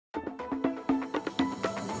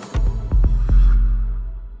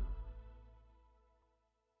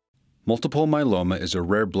Multiple myeloma is a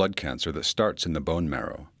rare blood cancer that starts in the bone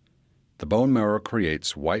marrow. The bone marrow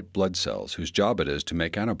creates white blood cells whose job it is to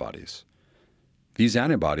make antibodies. These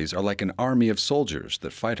antibodies are like an army of soldiers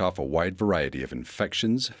that fight off a wide variety of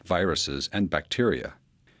infections, viruses, and bacteria.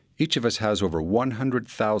 Each of us has over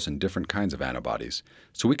 100,000 different kinds of antibodies,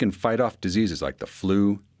 so we can fight off diseases like the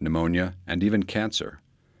flu, pneumonia, and even cancer.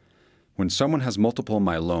 When someone has multiple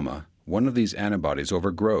myeloma, one of these antibodies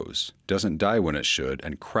overgrows, doesn't die when it should,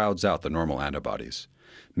 and crowds out the normal antibodies,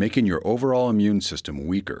 making your overall immune system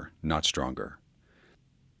weaker, not stronger.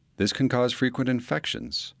 This can cause frequent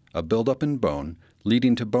infections, a buildup in bone,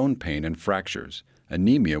 leading to bone pain and fractures,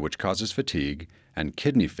 anemia which causes fatigue, and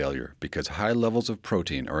kidney failure because high levels of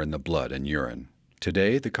protein are in the blood and urine.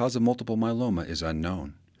 Today, the cause of multiple myeloma is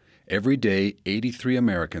unknown. Every day, 83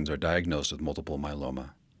 Americans are diagnosed with multiple myeloma.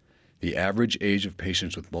 The average age of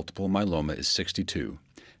patients with multiple myeloma is 62,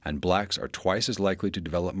 and blacks are twice as likely to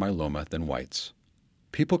develop myeloma than whites.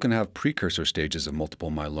 People can have precursor stages of multiple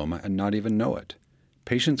myeloma and not even know it.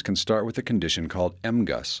 Patients can start with a condition called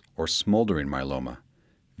MGUS, or smoldering myeloma.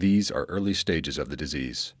 These are early stages of the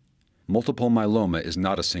disease. Multiple myeloma is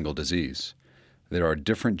not a single disease. There are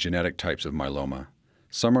different genetic types of myeloma.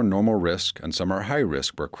 Some are normal risk and some are high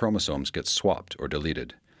risk where chromosomes get swapped or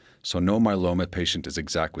deleted. So no myeloma patient is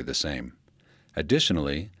exactly the same.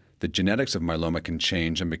 Additionally, the genetics of myeloma can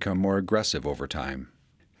change and become more aggressive over time.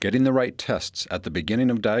 Getting the right tests at the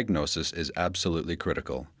beginning of diagnosis is absolutely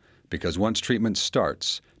critical, because once treatment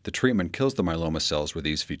starts, the treatment kills the myeloma cells where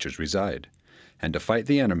these features reside. And to fight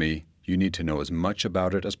the enemy, you need to know as much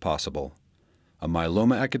about it as possible. A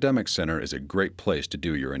myeloma academic center is a great place to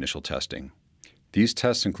do your initial testing. These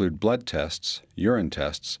tests include blood tests, urine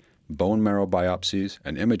tests, bone marrow biopsies,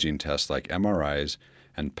 and imaging tests like MRIs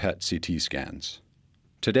and PET-CT scans.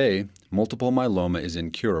 Today, multiple myeloma is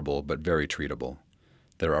incurable but very treatable.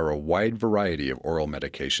 There are a wide variety of oral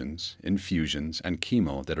medications, infusions, and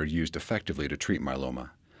chemo that are used effectively to treat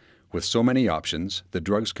myeloma. With so many options, the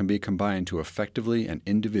drugs can be combined to effectively and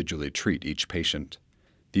individually treat each patient.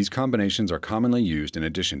 These combinations are commonly used in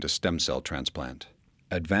addition to stem cell transplant.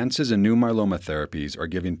 Advances in new myeloma therapies are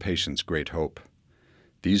giving patients great hope.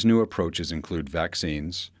 These new approaches include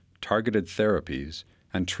vaccines, targeted therapies,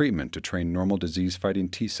 and treatment to train normal disease-fighting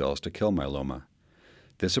T cells to kill myeloma.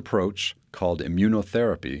 This approach, called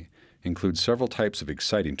immunotherapy, includes several types of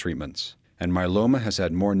exciting treatments, and myeloma has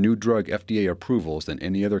had more new drug FDA approvals than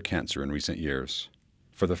any other cancer in recent years.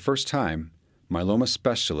 For the first time, myeloma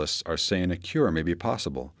specialists are saying a cure may be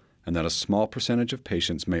possible, and that a small percentage of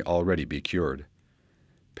patients may already be cured.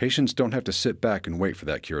 Patients don't have to sit back and wait for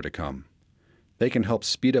that cure to come. They can help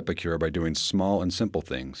speed up a cure by doing small and simple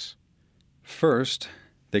things. First,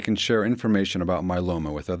 they can share information about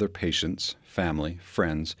myeloma with other patients, family,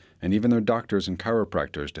 friends, and even their doctors and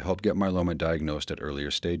chiropractors to help get myeloma diagnosed at earlier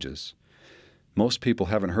stages. Most people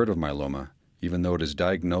haven't heard of myeloma, even though it is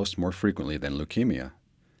diagnosed more frequently than leukemia.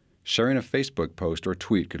 Sharing a Facebook post or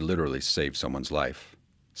tweet could literally save someone's life.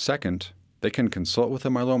 Second, they can consult with a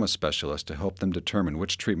myeloma specialist to help them determine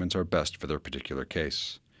which treatments are best for their particular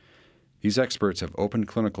case. These experts have opened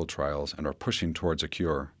clinical trials and are pushing towards a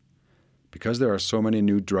cure. Because there are so many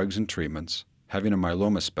new drugs and treatments, having a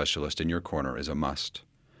myeloma specialist in your corner is a must.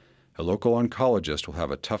 A local oncologist will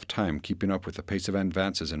have a tough time keeping up with the pace of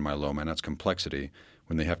advances in myeloma and its complexity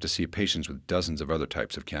when they have to see patients with dozens of other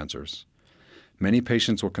types of cancers. Many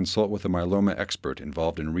patients will consult with a myeloma expert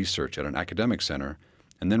involved in research at an academic center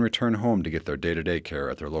and then return home to get their day-to-day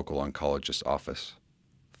care at their local oncologist's office.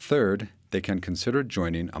 Third, they can consider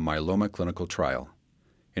joining a myeloma clinical trial.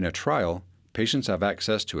 In a trial, patients have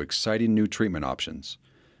access to exciting new treatment options.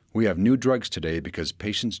 We have new drugs today because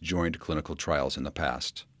patients joined clinical trials in the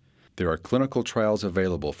past. There are clinical trials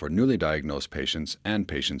available for newly diagnosed patients and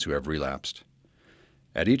patients who have relapsed.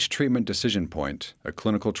 At each treatment decision point, a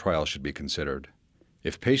clinical trial should be considered.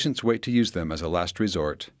 If patients wait to use them as a last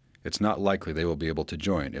resort, it's not likely they will be able to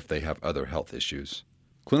join if they have other health issues.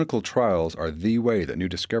 Clinical trials are the way that new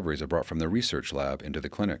discoveries are brought from the research lab into the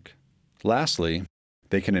clinic. Lastly,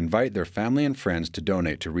 they can invite their family and friends to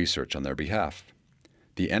donate to research on their behalf.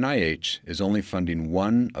 The NIH is only funding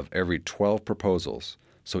 1 of every 12 proposals,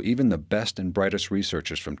 so even the best and brightest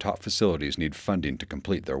researchers from top facilities need funding to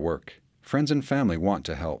complete their work. Friends and family want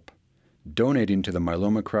to help. Donating to the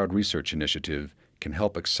Myeloma Crowd Research Initiative can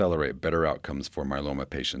help accelerate better outcomes for myeloma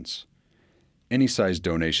patients. Any size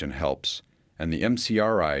donation helps, and the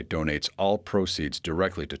MCRI donates all proceeds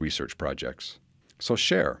directly to research projects. So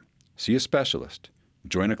share, see a specialist,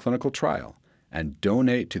 join a clinical trial, and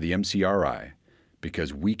donate to the MCRI,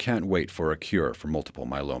 because we can't wait for a cure for multiple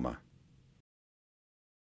myeloma.